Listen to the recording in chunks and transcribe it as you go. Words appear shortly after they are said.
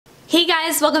Hey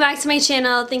guys, welcome back to my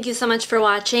channel. Thank you so much for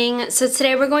watching. So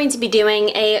today we're going to be doing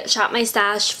a Shop My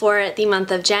Stash for the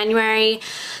month of January.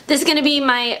 This is going to be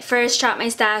my first Shop My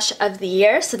Stash of the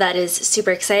year, so that is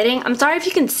super exciting. I'm sorry if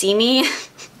you can see me.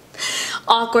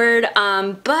 Awkward,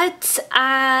 but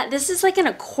this is like in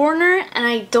a corner and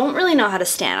I don't really know how to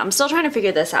stand. I'm still trying to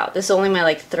figure this out. This is only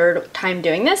my third time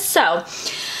doing this, so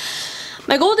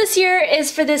my goal this year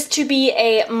is for this to be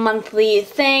a monthly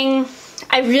thing.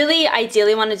 I really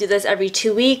ideally want to do this every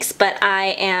 2 weeks, but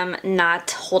I am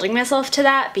not holding myself to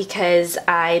that because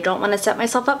I don't want to set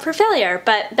myself up for failure.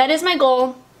 But that is my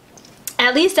goal.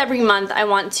 At least every month I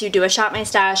want to do a Shop My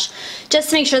Stash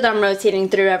just to make sure that I'm rotating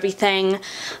through everything.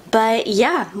 But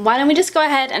yeah, why don't we just go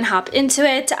ahead and hop into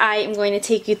it. I am going to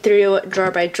take you through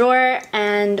drawer by drawer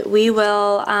and we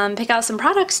will pick out some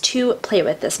products to play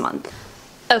with this month.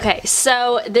 Okay,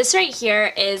 so this right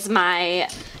here is my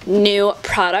new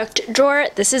product drawer.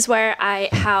 This is where I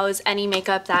house any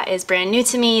makeup that is brand new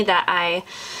to me that I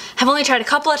have only tried a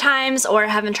couple of times or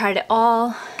haven't tried at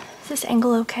all. Is this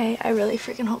angle okay? I really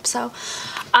freaking hope so.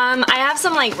 I have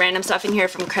some random stuff in here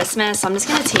from Christmas, so I'm just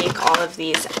gonna take all of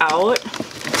these out.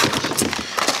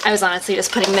 I was honestly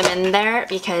just putting them in there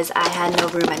because I had no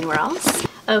room anywhere else.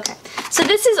 Okay, so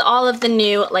this is all of the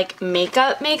new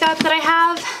makeup that I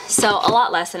have, so a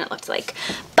lot less than it looked like.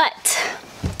 But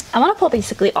I want to pull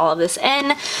basically all of this in.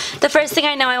 The first thing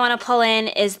I know I want to pull in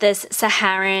is this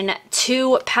Saharan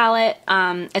 2 palette.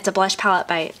 It's a blush palette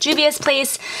by Juvia's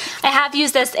Place. I have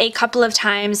used this a couple of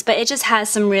times, but it just has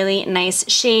some really nice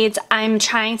shades. I'm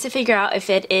trying to figure out if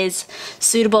it is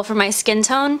suitable for my skin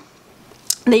tone.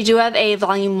 They do have a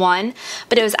volume 1,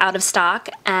 but it was out of stock,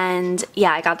 and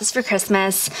yeah, I got this for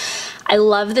Christmas. I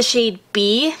love the shade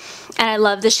B, and I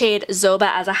love the shade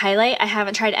Zoba as a highlight. I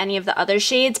haven't tried any of the other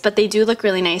shades, but they do look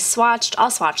really nice swatched. I'll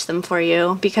swatch them for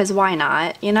you, because why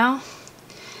not, you know?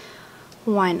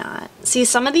 Why not? See,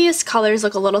 some of these colors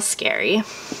look a little scary.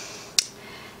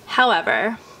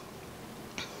 However,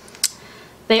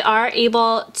 they are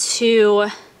able to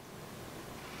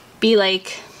be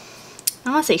I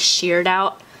don't want to say sheared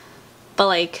out,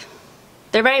 but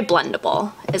they're very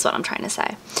blendable is what I'm trying to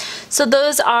say. So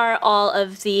those are all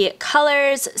of the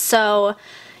colors. So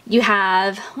you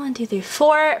have 1, 2, 3,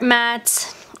 4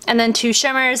 mattes and then 2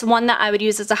 shimmers, one that I would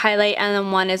use as a highlight and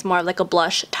then one is more like a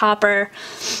blush topper.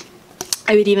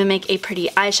 I would even make a pretty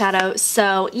eyeshadow.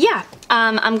 So yeah,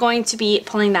 I'm going to be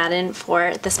pulling that in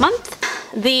for this month.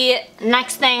 The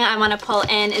next thing I want to pull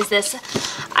in is this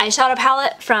eyeshadow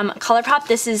palette from ColourPop.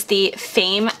 This is the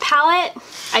Fame palette.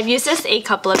 I've used this a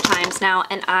couple of times now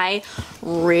and I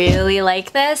really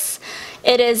like this.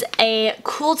 It is a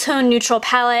cool tone neutral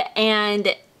palette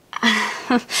and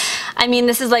I mean,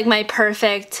 this is my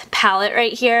perfect palette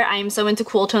right here. I am so into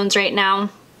cool tones right now.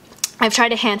 I've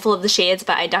tried a handful of the shades,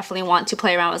 but I definitely want to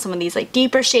play around with some of these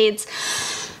deeper shades.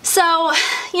 So,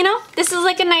 you know, this is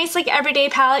a nice everyday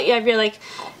palette. You have your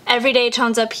everyday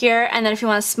tones up here, and then if you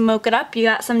want to smoke it up, you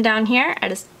got some down here. I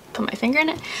just put my finger in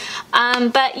it.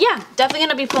 But yeah, definitely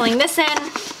gonna be pulling this in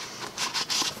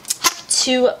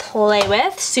to play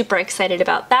with. Super excited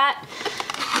about that.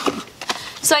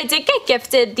 So I did get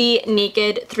gifted the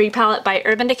Naked 3 palette by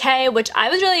Urban Decay, which I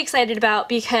was really excited about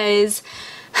because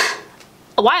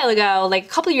a while ago, a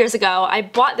couple years ago, I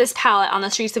bought this palette on the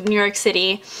streets of New York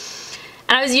City.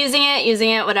 And I was using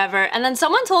it, whatever. And then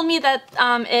someone told me that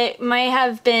it might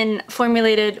have been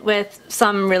formulated with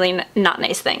some really not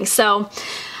nice things. So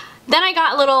then I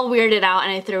got a little weirded out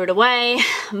and I threw it away.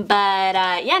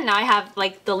 But yeah, now I have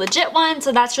the legit one,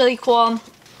 so that's really cool.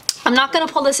 I'm not going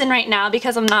to pull this in right now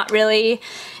because I'm not really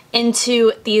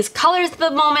into these colors at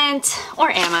the moment. Or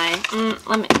am I?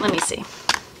 Let me see.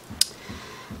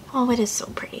 Oh, it is so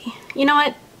pretty. You know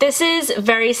what? This is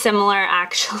very similar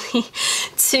actually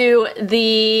to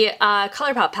the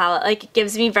ColourPop palette. It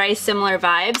gives me very similar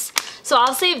vibes. So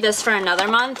I'll save this for another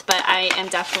month, but I am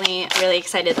definitely really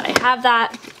excited that I have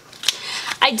that.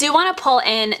 I do want to pull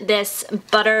in this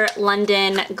Butter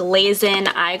London Glaze-In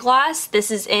eye gloss. This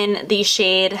is in the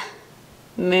shade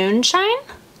Moonshine.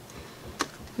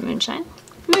 Moonshine?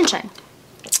 Moonshine.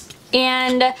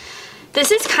 And this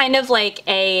is kind of like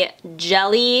a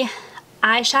jelly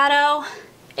eyeshadow.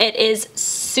 It is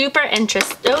super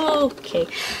interesting. Okay,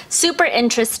 super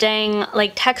interesting,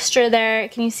 texture there.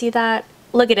 Can you see that?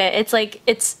 Look at it.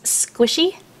 It's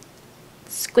squishy,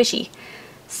 squishy.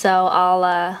 So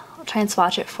I'll try and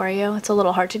swatch it for you. It's a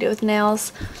little hard to do with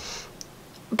nails,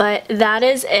 but that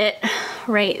is it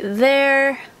right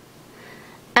there.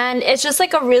 And it's just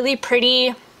a really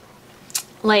pretty,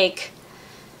 I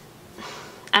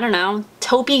don't know,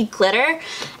 taupey glitter.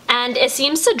 and it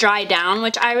seems to dry down,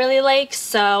 which I really like.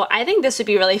 So I think this would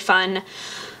be really fun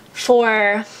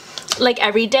for like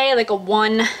every day, like a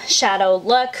one shadow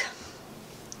look.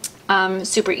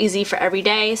 Super easy for every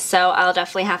day, so I'll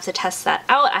definitely have to test that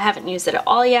out. I haven't used it at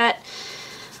all yet.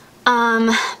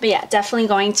 But yeah, definitely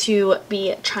going to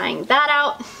be trying that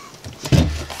out.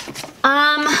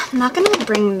 I'm not gonna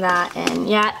bring that in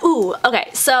yet. Ooh, okay,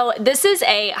 so this is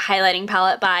a highlighting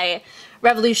palette by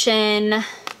Revolution,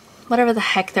 whatever the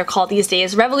heck they're called these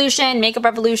days. Revolution, Makeup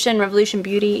Revolution, Revolution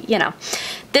Beauty, you know.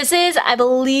 This is, I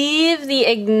believe, the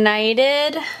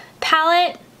Ignited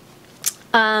palette.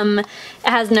 It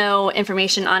has no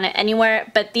information on it anywhere,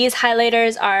 but these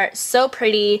highlighters are so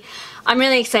pretty. I'm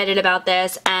really excited about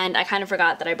this, and I kind of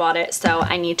forgot that I bought it, so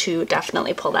I need to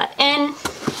definitely pull that in.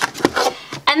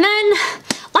 And then,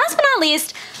 last but not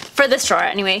least, for this drawer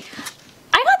anyway,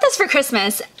 I got this for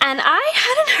Christmas, and I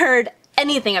hadn't heard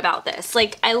anything about this.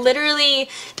 Like, I literally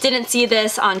didn't see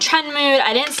this on Trend Mood,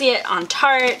 I didn't see it on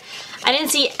Tarte, I didn't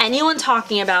see anyone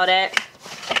talking about it,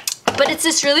 but it's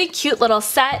this really cute little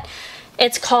set.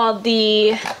 It's called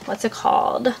the, what's it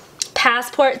called?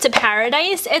 Passport to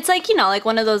Paradise. It's like, you know, like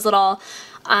one of those little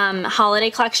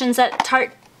holiday collections that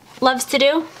Tarte loves to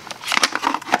do.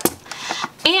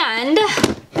 And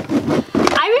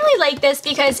I really like this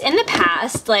because in the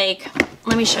past, like,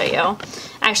 let me show you.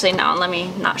 Actually, no, let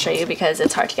me not show you because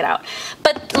it's hard to get out.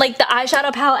 But like the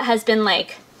eyeshadow palette has been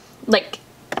like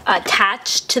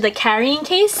attached to the carrying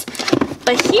case.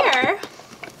 But here,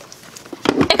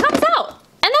 it comes out.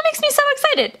 And that makes me so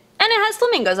excited. And it has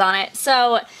flamingos on it.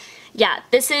 So yeah,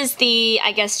 this is the,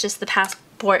 I guess, just the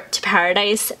Passport to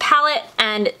Paradise palette.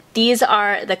 And these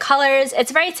are the colors.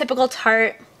 It's very typical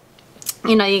Tarte.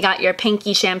 You know, you got your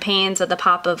pinky champagnes with a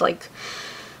pop of like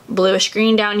bluish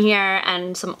green down here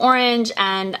and some orange.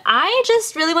 And I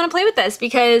just really want to play with this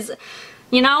because,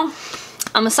 you know,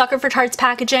 I'm a sucker for Tarte's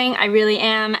packaging. I really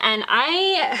am. And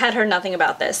I had heard nothing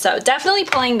about this. So definitely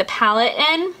pulling the palette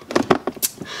in.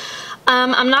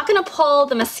 I'm not going to pull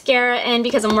the mascara in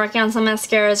because I'm working on some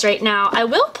mascaras right now. I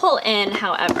will pull in,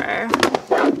 however.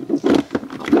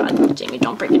 Oh god, Jamie,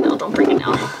 don't break a nail, don't break a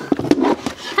nail.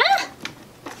 Huh?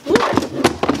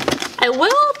 I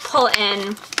will pull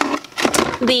in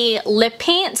the lip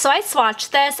paint. So I swatched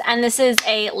this, and this is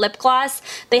a lip gloss.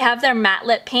 They have their matte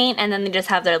lip paint, and then they just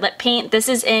have their lip paint. This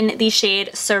is in the shade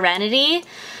Serenity,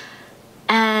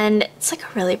 and it's like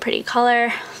a really pretty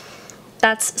color.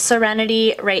 That's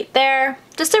Serenity right there.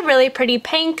 Just a really pretty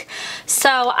pink.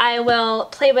 So I will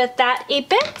play with that a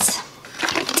bit.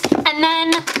 And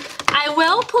then I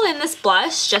will pull in this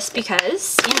blush just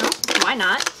because, you know, why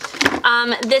not?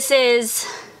 This is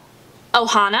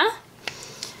Ohana.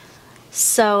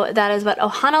 So that is what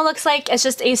Ohana looks like. It's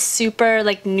just a super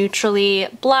like neutrally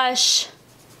blush.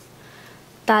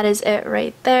 That is it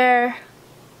right there.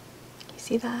 Can you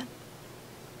see that?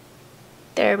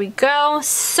 There we go.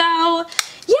 So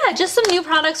yeah, just some new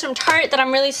products from Tarte that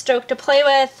I'm really stoked to play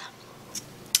with.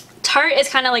 Tarte is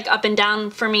kind of like up and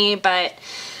down for me, but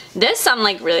this I'm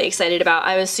like really excited about.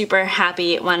 I was super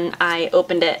happy when I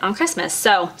opened it on Christmas.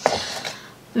 So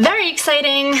very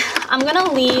exciting. I'm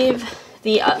gonna leave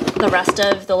the rest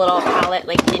of the little palette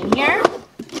like in here.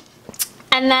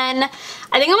 And then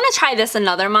I think I'm going to try this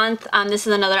another month. This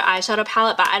is another eyeshadow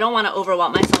palette, but I don't want to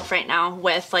overwhelm myself right now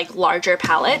with like larger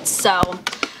palettes. So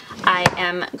I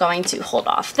am going to hold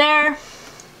off there.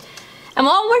 And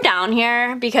while we're down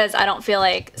here, because I don't feel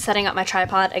like setting up my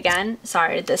tripod again,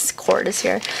 sorry, this cord is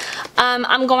here.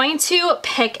 I'm going to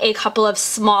pick a couple of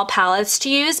small palettes to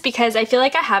use because I feel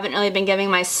like I haven't really been giving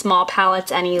my small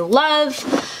palettes any love.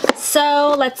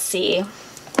 So let's see.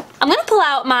 I'm going to pull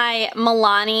out my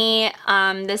Milani,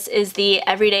 this is the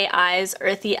Everyday Eyes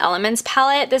Earthy Elements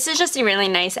palette. This is just a really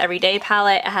nice everyday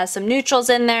palette. It has some neutrals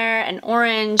in there and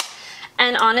orange.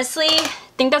 And honestly, I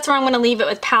think that's where I'm going to leave it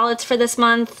with palettes for this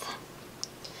month.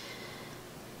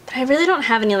 But I really don't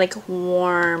have any like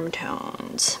warm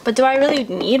tones. But do I really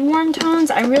need warm tones?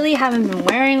 I really haven't been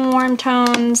wearing warm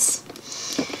tones.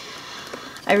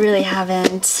 I really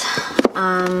haven't.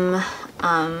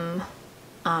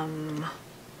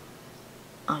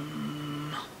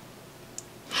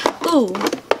 Ooh,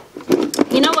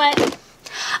 you know what?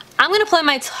 I'm going to play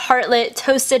my Tartelette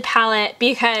Toasted palette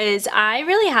because I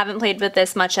really haven't played with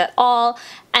this much at all.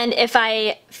 And if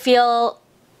I feel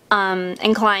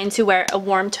inclined to wear a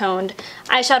warm toned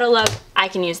eyeshadow look, I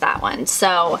can use that one.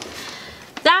 So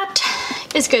that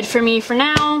is good for me for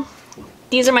now.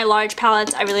 These are my large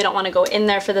palettes. I really don't want to go in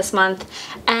there for this month.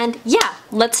 And yeah,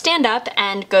 let's stand up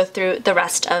and go through the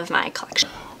rest of my collection.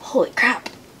 Holy crap.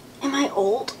 Am I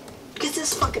old? Because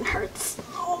this fucking hurts.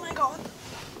 Oh my god.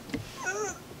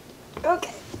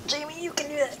 Okay, You can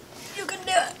do it. You can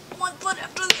do it. One foot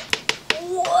after the other.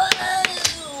 Whoa.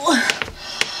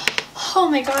 Oh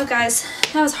my god, guys.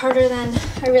 That was harder than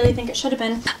I really think it should have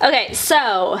been. Okay,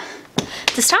 so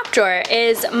this top drawer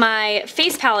is my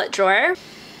face palette drawer.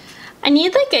 I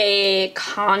need like a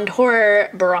contour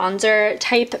bronzer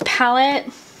type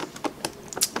palette.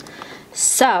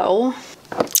 So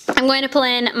I'm going to pull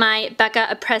in my Becca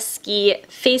Apreschi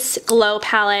Face Glow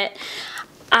palette.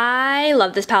 I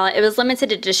love this palette. It was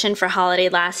limited edition for holiday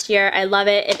last year. I love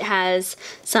it. It has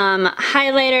some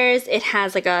highlighters. It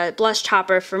has like a blush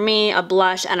topper for me, a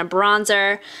blush, and a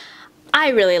bronzer. I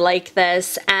really like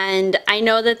this, and I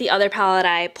know that the other palette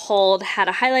I pulled had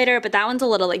a highlighter, but that one's a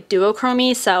little like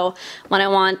duochromy, so when I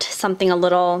want something a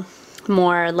little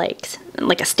more like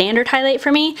a standard highlight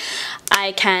for me,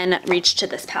 I can reach to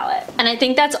this palette. And I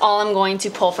think that's all I'm going to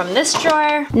pull from this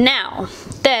drawer. Now,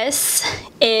 this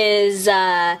is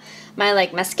my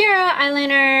like mascara,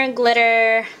 eyeliner,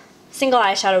 glitter, single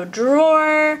eyeshadow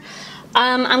drawer.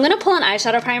 I'm gonna pull an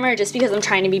eyeshadow primer just because I'm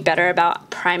trying to be better about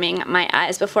priming my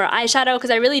eyes before eyeshadow, because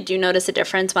I really do notice a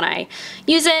difference when I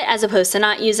use it as opposed to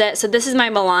not use it. So this is my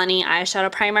Milani eyeshadow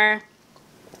primer.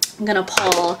 I'm gonna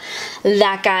pull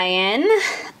that guy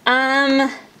in.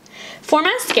 For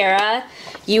mascara,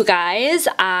 you guys,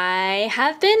 I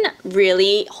have been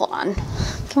really, hold on,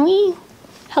 can we,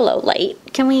 hello light,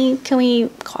 can we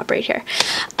cooperate here?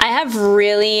 I have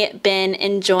really been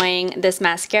enjoying this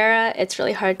mascara. It's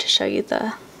really hard to show you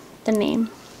the name.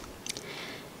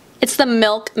 It's the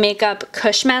Milk Makeup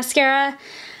Kush Mascara.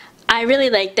 I really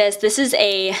like this. This is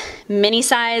a mini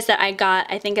size that I got,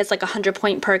 I think it's like a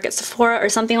 100-point perk at Sephora or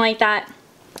something like that.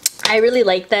 I really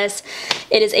like this.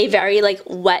 It is a very like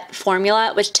wet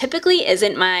formula, which typically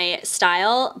isn't my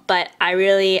style, but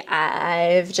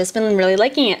I've just been really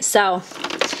liking it. So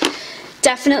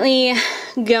definitely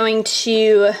going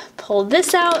to pull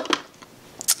this out.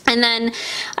 And then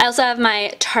I also have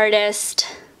my Tarteist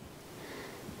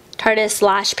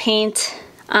Lash Paint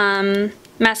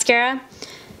mascara.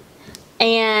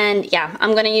 And yeah,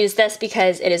 I'm gonna use this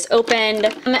because it is opened.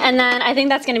 And then I think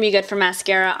that's gonna be good for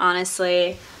mascara,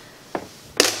 honestly.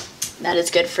 That is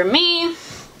good for me.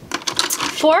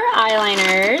 For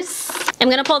eyeliners, I'm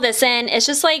gonna pull this in. It's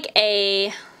just like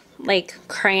a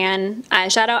crayon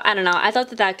eyeshadow. I don't know. I thought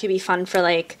that could be fun for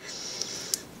like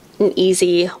an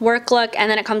easy work look.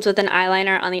 And then it comes with an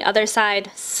eyeliner on the other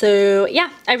side. So yeah,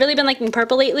 I've really been liking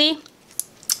purple lately.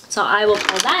 So I will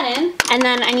pull that in. And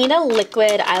then I need a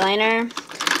liquid eyeliner.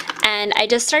 And I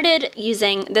just started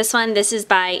using this one. This is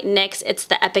by NYX. It's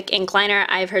the Epic Ink Liner.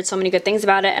 I've heard so many good things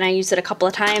about it, and I used it a couple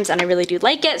of times, and I really do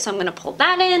like it. So I'm gonna pull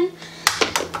that in.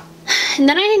 And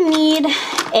then I need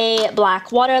a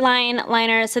black waterline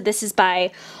liner. So this is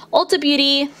by Ulta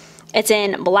Beauty. It's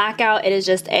in Blackout. It is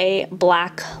just a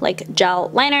black like gel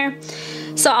liner.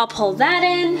 So I'll pull that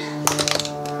in.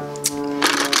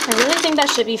 I really think that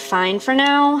should be fine for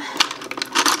now.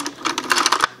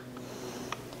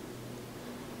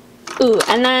 Ooh,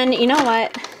 and then you know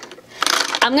what?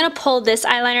 I'm gonna pull this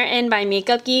eyeliner in by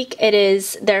Makeup Geek. It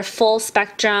is their full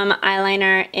spectrum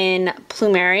eyeliner in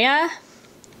Plumeria.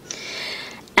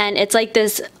 And it's like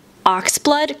this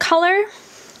oxblood color,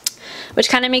 which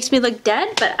kind of makes me look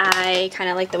dead, but I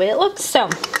kind of like the way it looks. So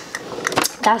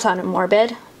that sounded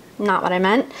morbid, not what I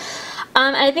meant.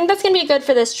 And I think that's gonna be good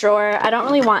for this drawer. I don't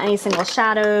really want any single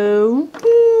shadows.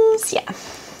 Yeah.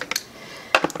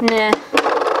 Nah.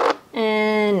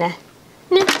 Nah.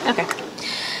 Okay.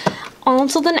 On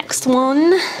to the next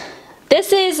one.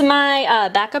 This is my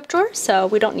backup drawer, so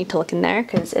we don't need to look in there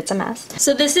because it's a mess.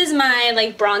 So this is my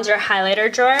like bronzer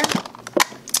highlighter drawer.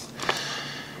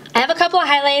 I have a couple of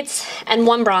highlights and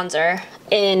one bronzer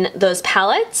in those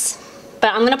palettes,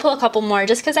 but I'm gonna pull a couple more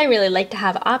just because I really like to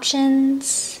have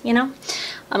options, you know?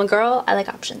 I'm a girl, I like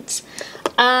options.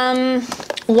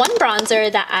 One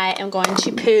bronzer that I am going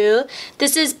to pull.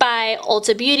 This is by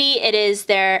Ulta Beauty. It is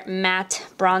their matte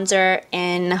bronzer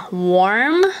in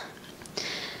Warm.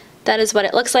 That is what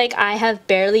it looks like. I have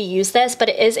barely used this, but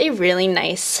it is a really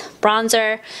nice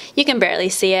bronzer. You can barely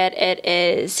see it. It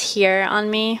is here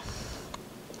on me.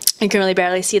 You can really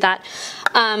barely see that.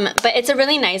 But it's a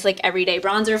really nice like everyday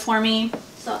bronzer for me.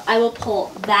 So I will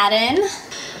pull that in.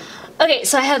 Okay,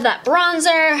 so I have that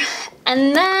bronzer.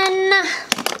 And then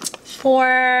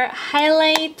for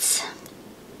highlights,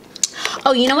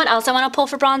 oh, you know what else I want to pull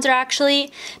for bronzer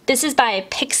actually? This is by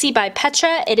Pixie by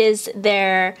Petra. It is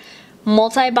their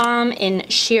Multi-Balm in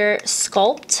Sheer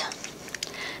Sculpt.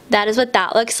 That is what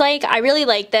that looks like. I really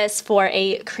like this for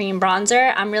a cream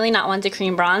bronzer. I'm really not one to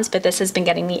cream bronze, but this has been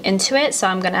getting me into it, so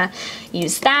I'm gonna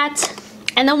use that.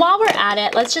 And then while we're at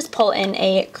it, let's just pull in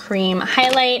a cream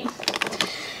highlight.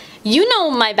 You know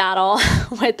my battle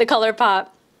with the ColourPop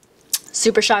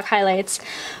Super Shock highlights,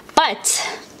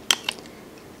 but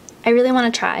I really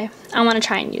want to try. I want to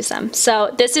try and use them.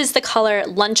 So this is the color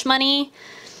Lunch Money.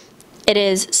 It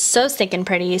is so stinking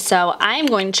pretty, so I'm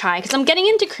going to try, because I'm getting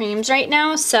into creams right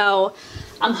now, so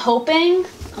I'm hoping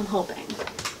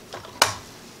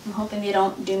they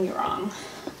don't do me wrong.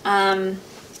 And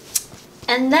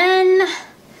then,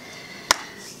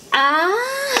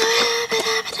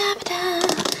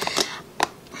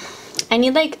 I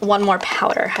need like one more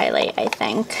powder highlight, I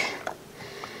think.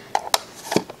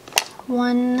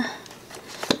 One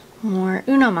more,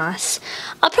 uno mas.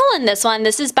 I'll pull in this one.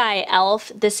 This is by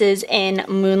e.l.f. This is in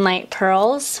Moonlight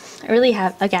Pearls. I really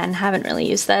haven't really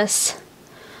used this.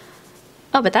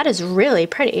 Oh, but that is really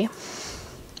pretty.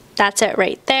 That's it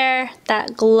right there.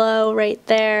 That glow right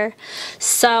there.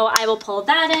 So I will pull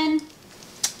that in.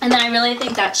 And then I really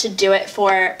think that should do it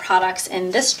for products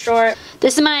in this drawer.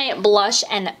 This is my blush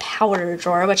and powder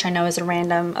drawer, which I know is a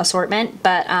random assortment,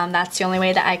 but that's the only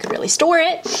way that I could really store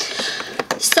it.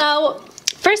 So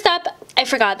first up, I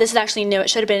forgot, this is actually new. It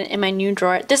should have been in my new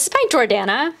drawer. This is by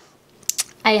Jordana.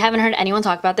 I haven't heard anyone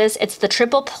talk about this. It's the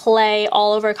Triple Play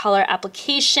All Over Color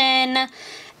application.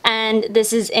 And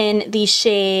this is in the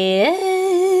shade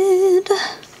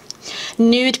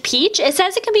Nude Peach. It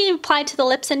says it can be applied to the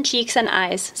lips and cheeks and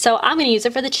eyes. So I'm going to use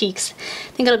it for the cheeks.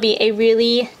 I think it'll be a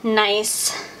really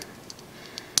nice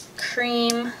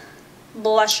cream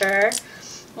blusher.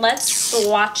 Let's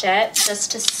swatch it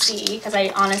just to see, because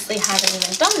I honestly haven't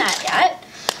even done that yet.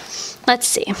 Let's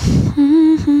see.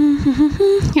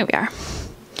 Here we are.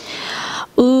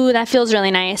 Ooh, that feels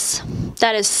really nice.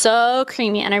 That is so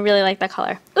creamy, and I really like that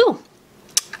color. Ooh,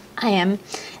 I am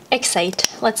excited.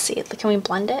 Let's see. Can we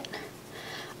blend it?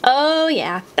 Oh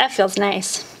yeah, that feels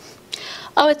nice.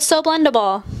 Oh, it's so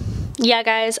blendable. Yeah,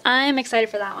 guys, I'm excited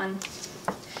for that one.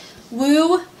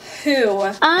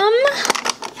 Woo-hoo. I'm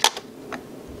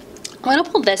gonna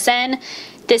pull this in.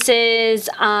 This is,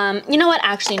 you know what?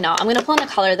 Actually, no. I'm gonna pull in a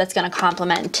color that's gonna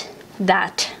complement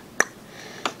that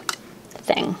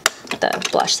thing, the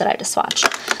blush that I just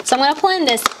swatched. So I'm gonna pull in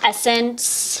this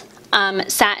Essence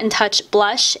Satin Touch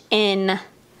blush in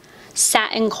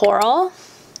Satin Coral,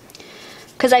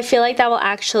 because I feel like that will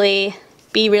actually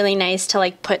be really nice to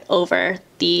like put over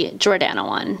the Jordana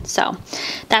one. So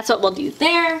that's what we'll do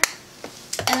there.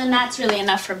 And then that's really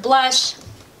enough for blush.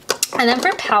 And then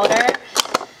for powder,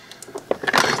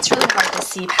 it's really hard to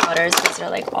see powders because they're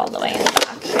like all the way in the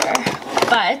back here.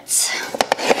 But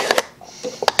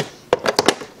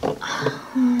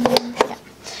yeah.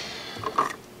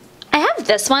 I have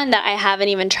this one that I haven't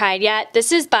even tried yet.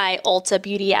 This is by Ulta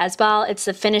Beauty as well. It's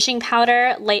the finishing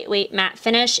powder, lightweight matte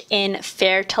finish in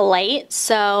Fair to Light.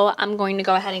 So I'm going to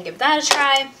go ahead and give that a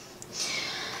try.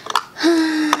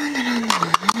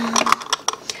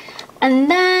 And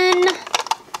then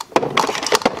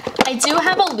I do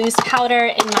have a loose powder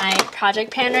in my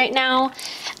project pan right now.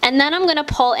 And then I'm going to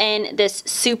pull in this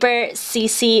Super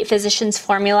CC Physicians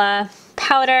Formula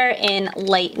powder in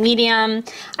light medium.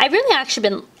 I've really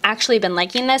actually been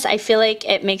liking this. I feel like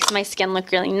it makes my skin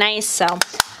look really nice. So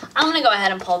I'm going to go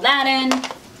ahead and pull that in.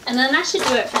 And then that should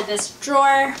do it for this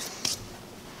drawer.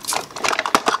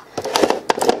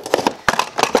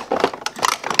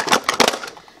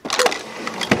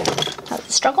 That's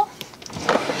a struggle.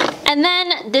 And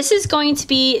then this is going to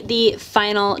be the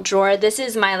final drawer. This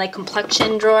is my like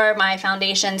complexion drawer, my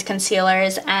foundations,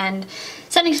 concealers, and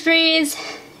setting sprays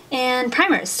and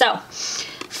primers. So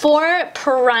for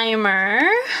primer,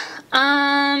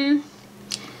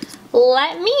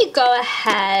 let me go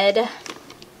ahead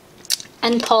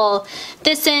and pull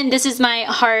this in. This is my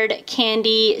Hard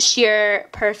Candy Sheer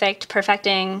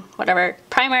Perfecting, whatever,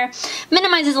 primer.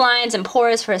 Minimizes lines and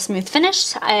pores for a smooth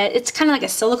finish. It's kind of like a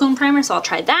silicone primer, so I'll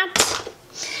try that.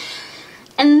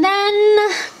 And then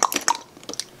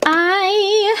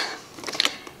I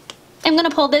am gonna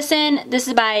pull this in. This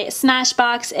is by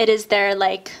Smashbox. It is their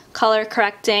like color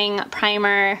correcting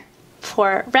primer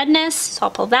for redness, so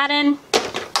I'll pull that in.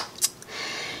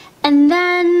 And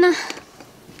then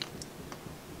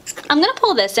I'm gonna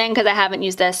pull this in because I haven't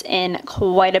used this in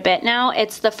quite a bit now.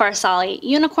 It's the Farsali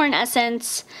Unicorn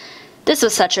Essence. This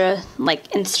was such a like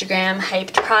Instagram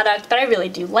hyped product, but I really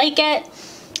do like it.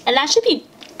 And that should be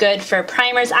good for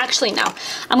primers. Actually, no.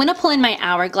 I'm gonna pull in my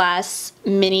Hourglass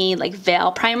Mini like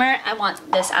Veil Primer. I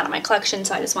want this out of my collection,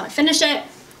 so I just want to finish it.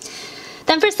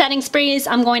 Then for setting sprays,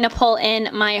 I'm going to pull in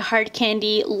my Hard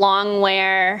Candy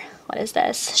Longwear, what is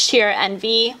this? Sheer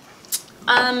Envy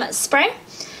spray.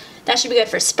 That should be good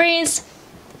for sprays.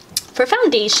 For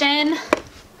foundation,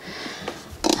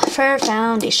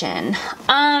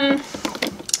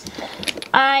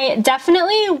 I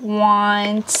definitely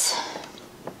want,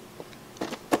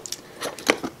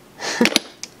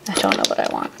 I don't know what I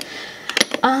want.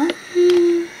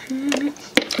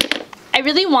 I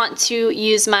really want to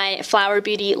use my Flower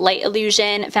Beauty Light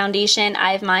Illusion foundation.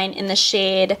 I have mine in the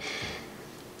shade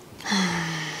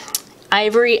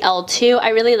Ivory L2. I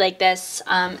really like this,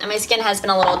 and my skin has been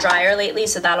a little drier lately,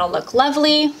 so that'll look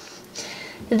lovely.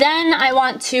 Then I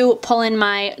want to pull in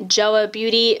my Joa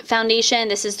Beauty foundation.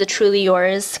 This is the Truly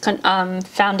Yours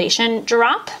foundation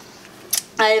drop.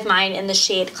 I have mine in the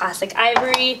shade Classic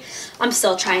Ivory. I'm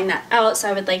still trying that out, so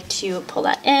I would like to pull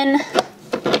that in.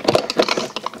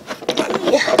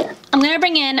 I'm going to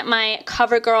bring in my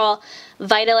CoverGirl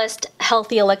Vitalist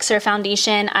Healthy Elixir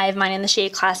foundation. I have mine in the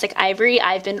shade Classic Ivory.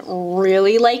 I've been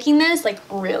really liking this, like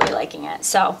really liking it.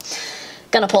 So,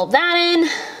 gonna pull that in.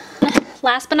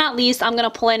 Last but not least, I'm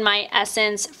gonna pull in my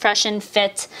Essence Fresh and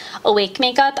Fit Awake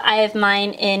makeup. I have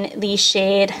mine in the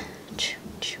shade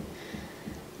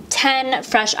 10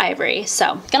 Fresh Ivory.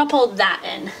 So, gonna pull that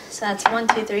in. So that's 1,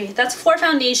 2, 3. That's 4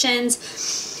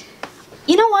 foundations.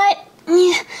 You know what?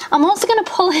 I'm also gonna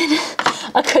pull in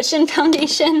a cushion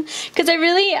foundation because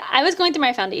I was going through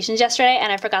my foundations yesterday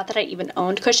and I forgot that I even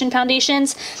owned cushion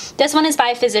foundations. This one is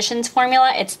by Physicians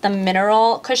Formula. It's the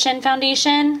Mineral Cushion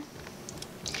Foundation.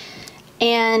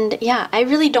 And yeah, I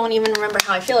really don't even remember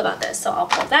how I feel about this, so I'll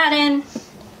pull that in.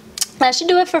 That should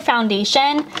do it for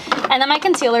foundation. And then my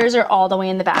concealers are all the way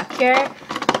in the back here.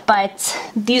 But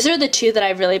these are the two that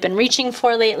I've really been reaching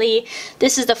for lately.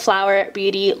 This is the Flower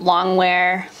Beauty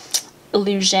Longwear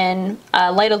Illusion,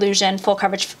 Light Illusion Full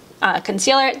Coverage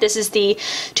Concealer. This is the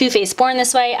Too Faced Born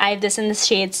This Way. I have this in the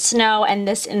shade Snow and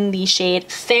this in the shade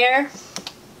Fair.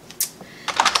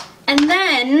 And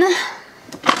then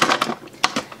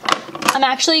I'm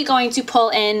actually going to pull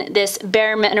in this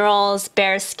Bare Minerals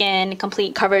Bare Skin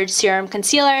Complete Coverage Serum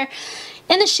Concealer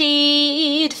in the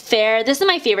shade Fair. This is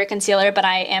my favorite concealer, but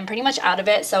I am pretty much out of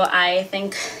it, so I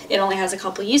think it only has a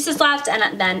couple uses left,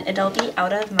 and then it'll be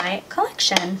out of my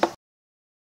collection.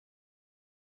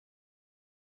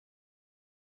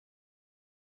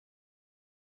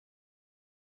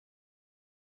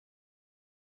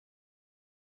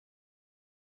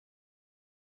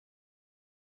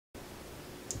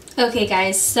 Okay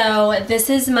guys, so this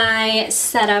is my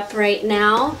setup right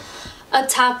now. Up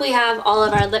top we have all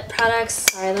of our lip products.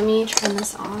 Sorry, let me turn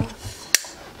this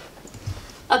off.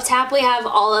 Up top we have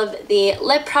all of the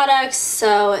lip products.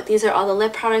 So these are all the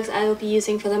lip products I will be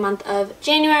using for the month of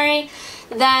January.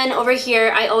 Then over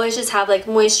here I always just have like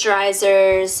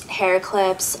moisturizers, hair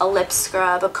clips, a lip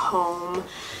scrub, a comb,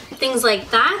 things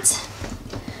like that.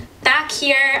 Back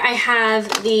here I have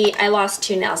I lost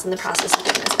 2 nails in the process of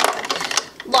doing this.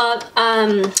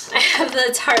 I have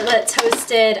the Tartelette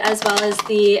Toasted as well as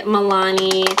the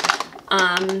Milani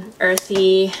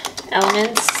Earthy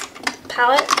Elements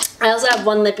palette. I also have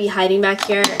one Lippie hiding back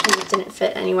here and it didn't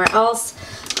fit anywhere else.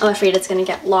 I'm afraid it's going to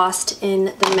get lost in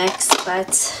the mix,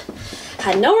 but I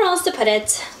had nowhere else to put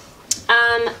it.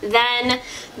 Then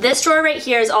this drawer right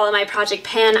here is all of my Project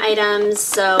Pan items,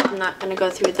 so I'm not going to go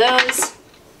through those.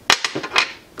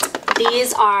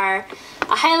 These are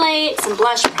a highlight, some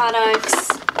blush products,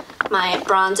 my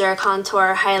bronzer,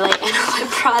 contour, highlight, and a lip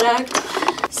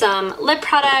product, some lip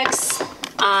products,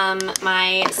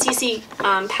 my CC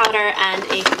powder, and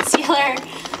a concealer.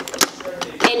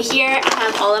 In here I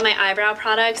have all of my eyebrow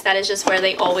products. That is just where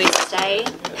they always stay.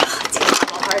 It's a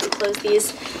little hard to close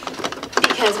these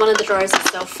because one of the drawers is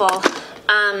so full.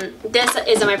 This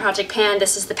is in my Project Pan.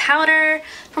 This is the powder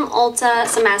from Ulta,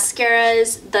 some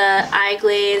mascaras, the eye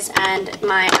glaze, and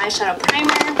my eyeshadow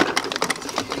primer.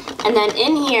 And then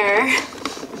in here,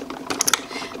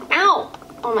 ow!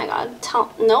 Oh my god,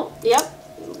 nope, yep,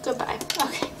 goodbye.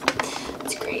 Okay,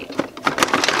 that's great.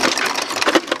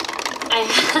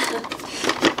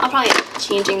 I'll probably end up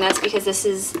changing this because this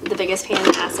is the biggest pain in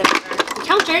the ass I've ever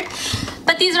encountered.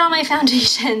 But these are all my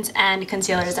foundations and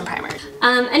concealers and primers.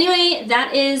 Anyway,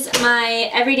 that is my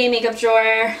everyday makeup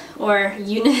drawer or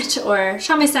unit or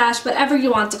Shop My Stash, whatever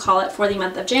you want to call it, for the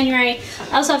month of January.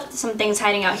 I also have some things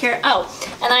hiding out here. Oh,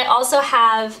 and I also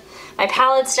have my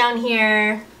palettes down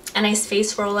here, a nice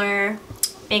face roller,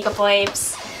 makeup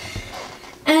wipes.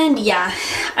 And yeah,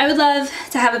 I would love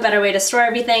to have a better way to store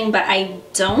everything, but I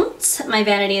don't. My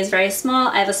vanity is very small.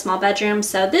 I have a small bedroom,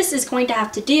 so this is going to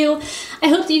have to do. I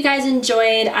hope that you guys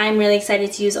enjoyed. I'm really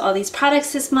excited to use all these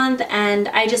products this month, and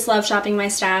I just love shopping my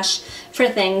stash for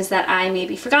things that I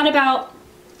maybe forgot about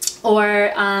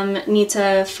or need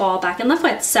to fall back in love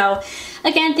with. So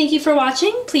again, thank you for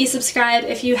watching. Please subscribe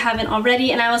if you haven't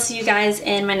already, and I will see you guys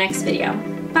in my next video.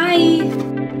 Bye!